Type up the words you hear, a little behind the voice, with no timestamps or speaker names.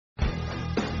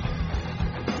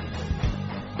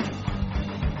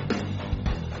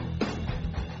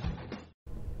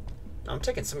I'm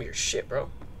taking some of your shit, bro.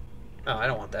 Oh, I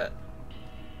don't want that.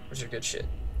 Where's your good shit?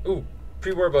 Ooh,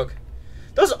 pre-war book.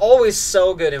 Those are always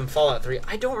so good in Fallout 3.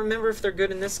 I don't remember if they're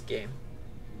good in this game.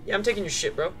 Yeah, I'm taking your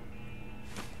shit, bro.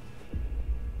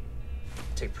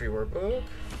 Take pre-war book.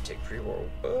 Take pre-war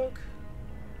book.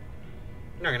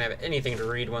 You're not gonna have anything to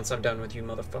read once I'm done with you,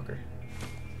 motherfucker.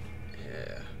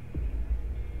 Yeah.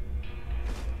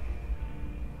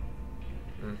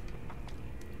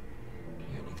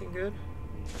 Anything good?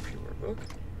 Pre-war book?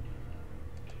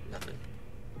 Nothing.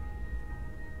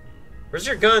 Where's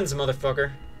your guns,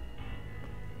 motherfucker?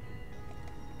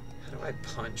 How do I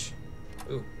punch?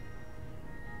 Ooh.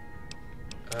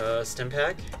 Stim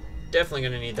pack? Definitely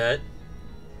gonna need that.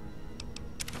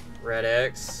 Red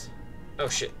X. Oh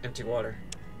shit, empty water.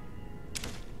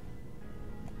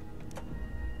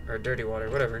 Or dirty water,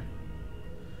 whatever.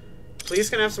 Please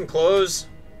can I have some clothes?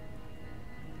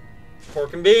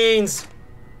 Pork and beans!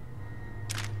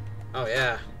 Oh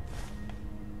yeah.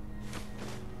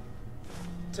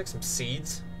 Take some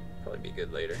seeds. Probably be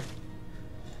good later.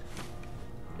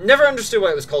 Never understood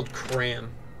why it was called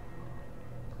cram.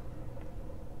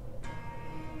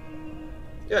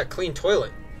 Yeah, clean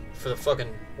toilet for the fucking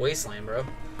wasteland, bro.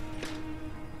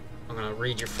 I'm gonna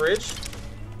read your fridge.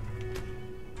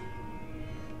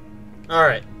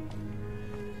 Alright.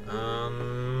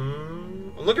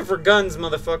 I'm looking for guns,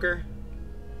 motherfucker.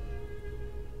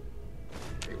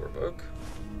 Pre-war book.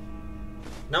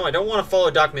 No, I don't want to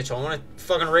follow Doc Mitchell. I want to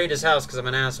fucking raid his house because I'm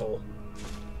an asshole.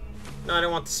 No, I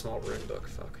don't want the small rune book.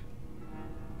 Fuck.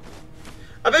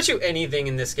 I bet you anything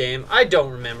in this game. I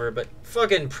don't remember, but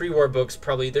fucking pre-war books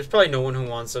probably... There's probably no one who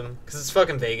wants them because it's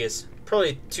fucking Vegas.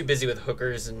 Probably too busy with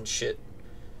hookers and shit.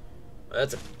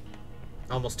 That's a...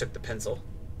 Almost took the pencil.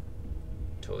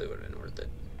 Totally would have been worth it.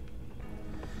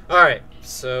 Alright,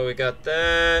 so we got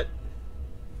that.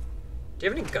 Do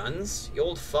you have any guns, you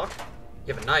old fuck?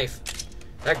 You have a knife.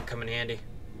 That could come in handy.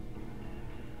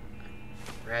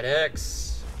 Red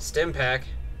X. Stim pack.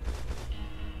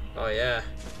 Oh, yeah.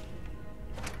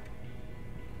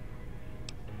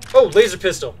 Oh, laser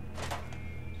pistol.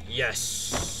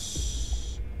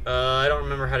 Yes. I don't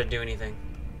remember how to do anything.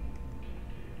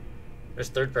 There's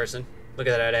third person. Look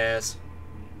at that ass.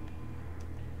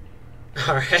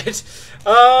 Alright.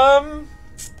 How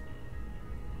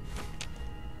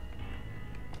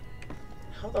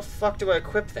the fuck do I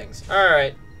equip things?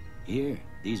 Alright. Here,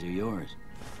 these are yours.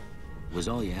 Was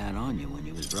all you had on you when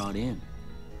you was brought in.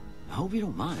 I hope you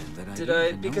don't mind that I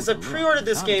didn't because I pre-ordered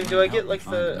this game, do I get like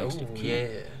the... Oh, yeah.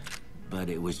 But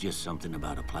it was just something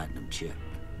about a platinum chip.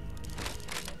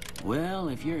 Well,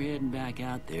 if you're heading back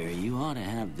out there, you ought to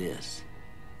have this.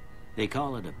 They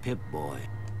call it a Pip-Boy.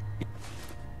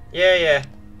 Yeah.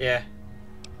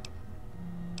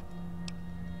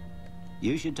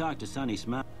 You should talk to Sonny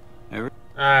Smile. Alright,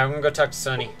 I'm gonna go talk to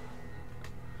Sonny.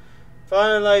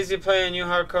 Finalize you play a new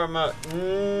hardcore mode.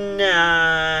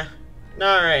 Nah.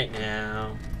 Not right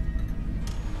now.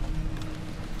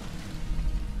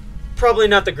 Probably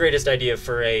not the greatest idea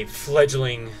for a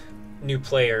fledgling new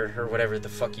player, or whatever the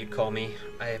fuck you'd call me.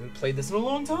 I haven't played this in a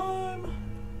long time.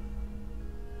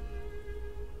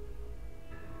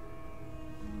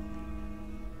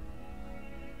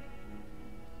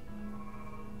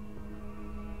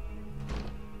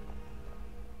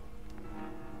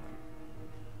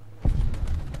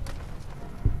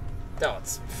 Oh,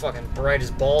 it's fucking bright as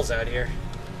balls out here.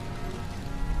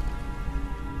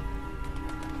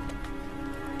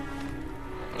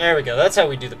 There we go. That's how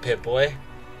we do the Pip-Boy.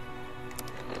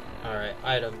 Alright,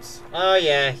 items. Oh,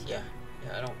 yeah,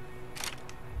 I don't...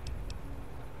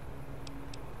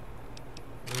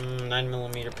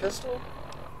 9mm pistol?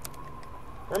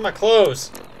 Where are my clothes?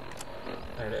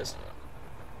 There it is.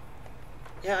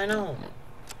 Yeah, I know.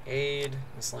 Aid,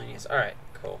 miscellaneous. Alright,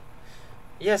 cool.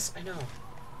 Yes, I know.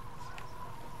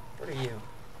 What are you?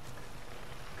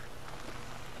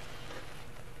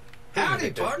 Howdy,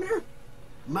 partner.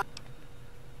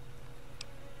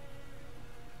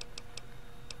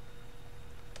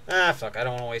 Ah, fuck. I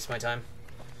don't want to waste my time.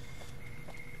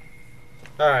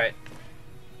 Alright.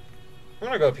 I'm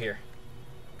gonna go up here.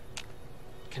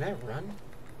 Can I run?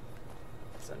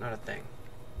 Is that not a thing?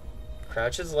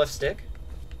 Crouch is left stick.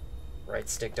 Right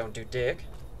stick don't do dick.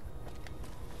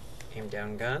 Aim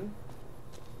down gun.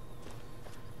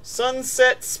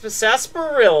 Sunset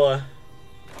sarsaparilla.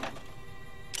 I'll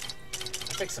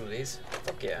take some of these.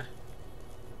 Fuck yeah.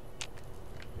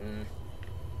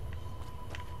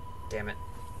 Damn it.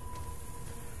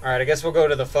 Alright, I guess we'll go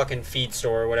to the fucking feed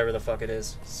store or whatever the fuck it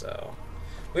is. So,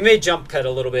 we may jump cut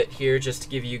a little bit here just to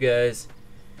give you guys,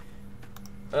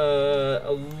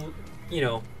 you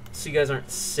know, so you guys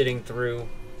aren't sitting through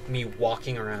me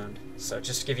walking around. So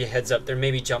just to give you a heads up, there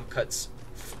may be jump cuts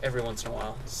every once in a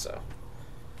while, so.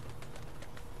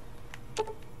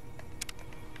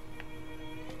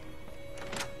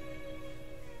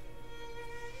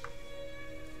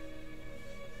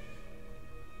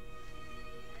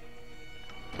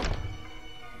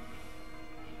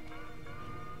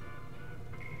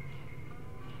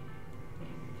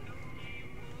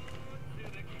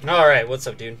 Alright, what's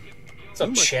up, dude? What's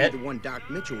up, Chet? The one Doc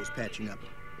Mitchell was patching up.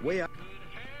 Way up.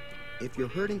 If you're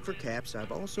hurting for caps,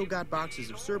 I've also got boxes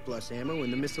of surplus ammo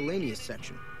in the miscellaneous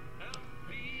section.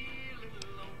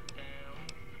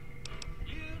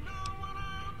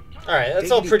 Alright, that's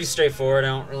all pretty straightforward. I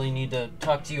don't really need to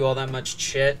talk to you all that much,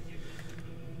 Chet.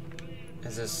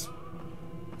 Is this...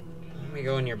 Let me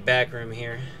go in your back room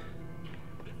here.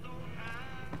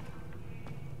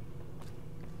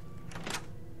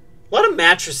 A lot of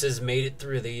mattresses made it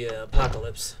through the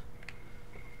apocalypse.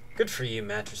 Good for you,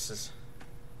 mattresses.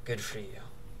 Good for you.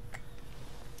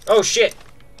 Oh, shit!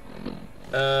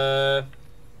 Is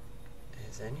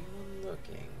anyone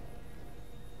looking?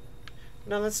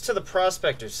 No, that's to the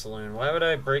Prospector's Saloon. Why would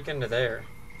I break into there?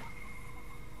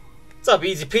 What's up,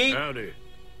 Easy Pete? Howdy.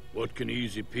 What can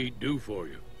Easy Pete do for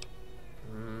you?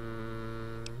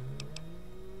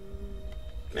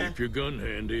 Keep your gun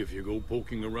handy if you go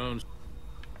poking around.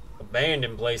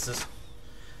 Abandoned places.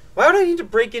 Why would I need to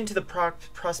break into the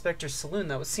Prospector's Saloon?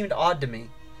 That seemed odd to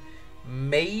me.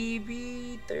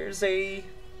 Maybe there's a...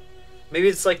 Maybe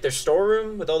it's like their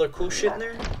storeroom with all their cool shit in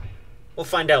there? We'll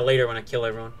find out later when I kill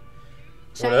everyone.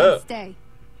 What up? Stay.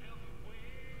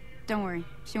 Don't worry.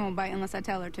 She won't bite unless I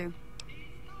tell her to.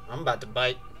 I'm about to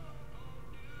bite.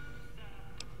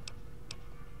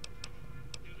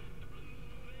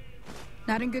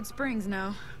 Not in Good Springs,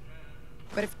 no.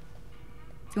 But if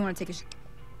you want to take a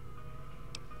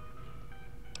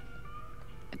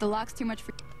if the lock's too much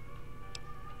for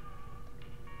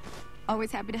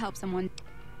always happy to help someone.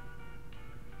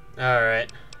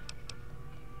 Alright.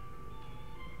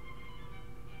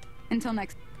 Until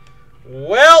next.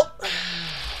 Well,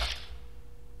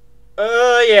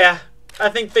 yeah. I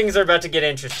think things are about to get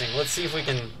interesting. Let's see if we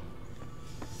can...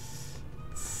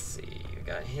 Let's see. We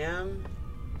got him.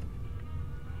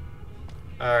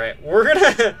 Alright, we're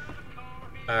gonna...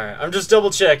 Alright, I'm just double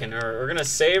checking. We're gonna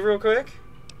save real quick.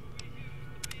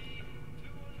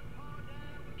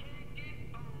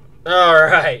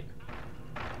 Alright.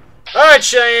 Alright,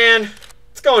 Cheyenne.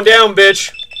 It's going down,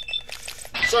 bitch.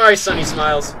 Sorry, Sunny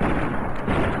Smiles.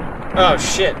 Oh,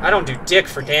 shit. I don't do dick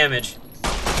for damage.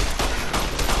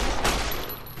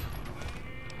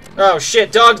 Oh,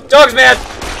 shit. Dog's mad.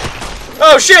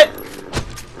 Oh, shit.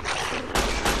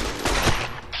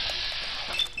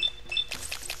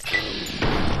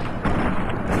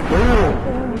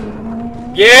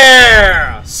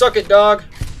 Yeah! Suck it, dog.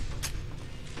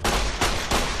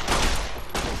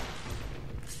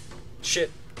 Shit.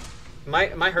 Am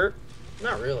I hurt?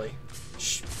 Not really.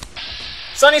 Shh.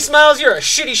 Sunny Smiles, you're a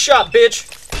shitty shot, bitch.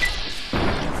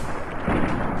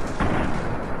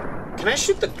 Can I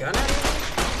shoot the gun at you?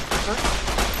 Huh?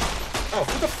 Oh,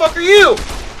 who the fuck are you?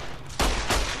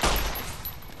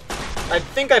 I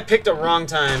think I picked a wrong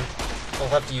time. I'll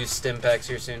have to use stim packs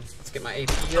here soon. Let's get my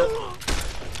AP up.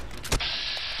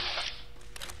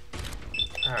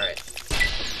 Alright.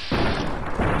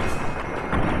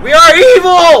 We are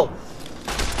evil!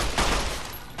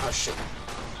 Oh, shit.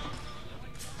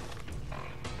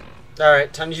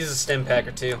 Alright, time to use a stim pack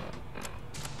or two.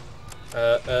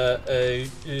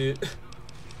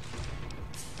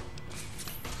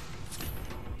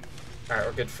 Alright,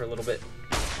 we're good for a little bit.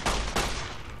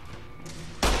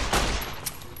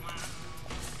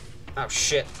 Oh,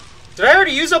 shit. Did I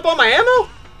already use up all my ammo?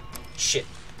 Shit.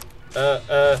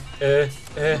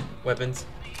 Weapons.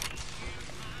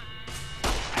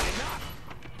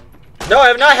 No, I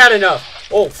have not had enough.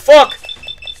 Oh, fuck.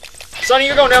 Sonny,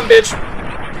 you're going down, bitch.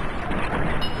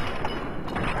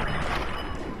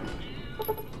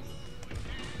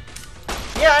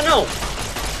 Yeah, I know.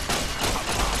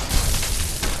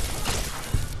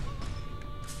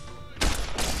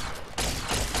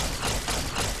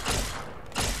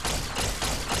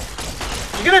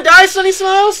 You gonna die, Sunny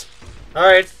Smiles?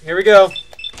 Alright, here we go.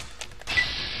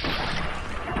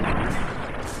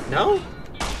 No?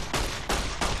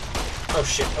 Oh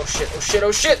shit, oh shit, oh shit,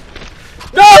 oh shit!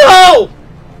 No!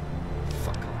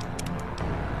 Fuck.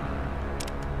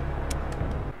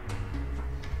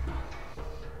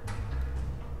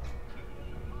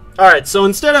 Alright, so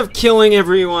instead of killing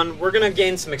everyone, we're gonna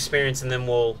gain some experience and then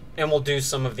we'll do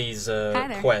some of these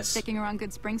quests. Sticking around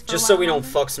Good Springs for just a so while we don't longer?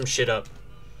 fuck some shit up.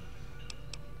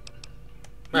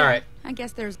 Yeah, Alright. I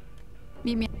guess there's...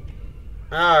 Meet me...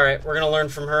 Alright, we're gonna learn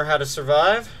from her how to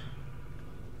survive.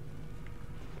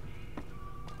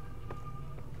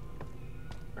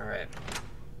 Alright.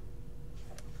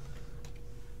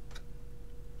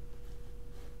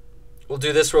 We'll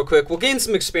do this real quick. We'll gain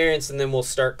some experience and then we'll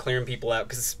start clearing people out,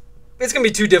 because it's gonna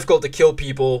be too difficult to kill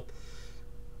people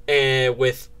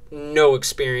with no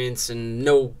experience and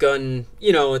no gun.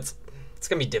 You know, it's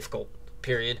gonna be difficult,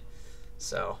 period.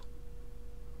 So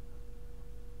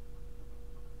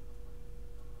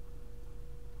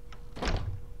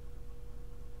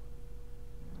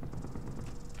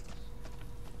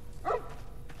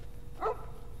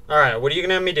alright, what are you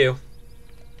gonna have me do?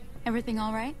 Everything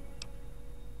all right?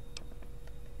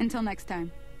 Until next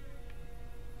time.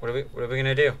 What are we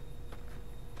gonna do?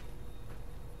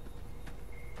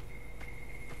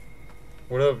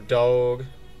 What up, dog?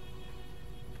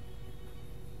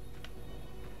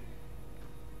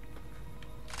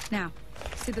 Now,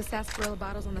 see the sarsaparilla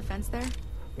bottles on the fence there?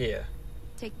 Yeah.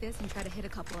 Take this and try to hit a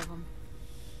couple of them.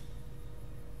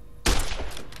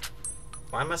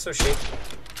 Why am I so shaky?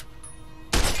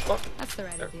 Fuck. That's the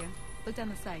right idea. Look down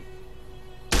the sight.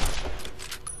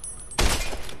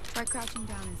 Try crouching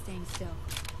down and staying still.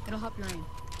 It'll help your aim.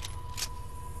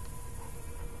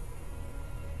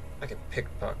 I can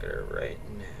pickpocket her right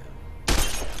now.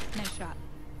 Nice shot.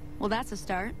 Well, that's a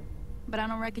start. But I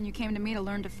don't reckon you came to me to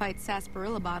learn to fight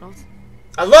sarsaparilla bottles.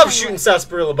 I love shooting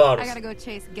sarsaparilla bottles. I gotta go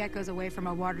chase geckos away from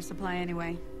our water supply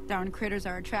anyway. Darn critters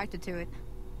are attracted to it.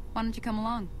 Why don't you come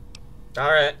along?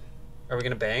 Alright. Are we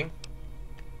gonna bang?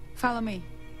 Follow me.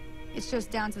 It's just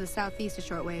down to the southeast a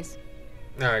short ways.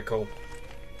 Alright, cool.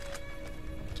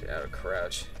 Get out of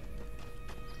crouch.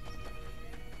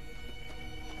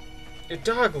 Your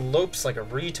dog lopes like a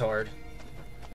retard.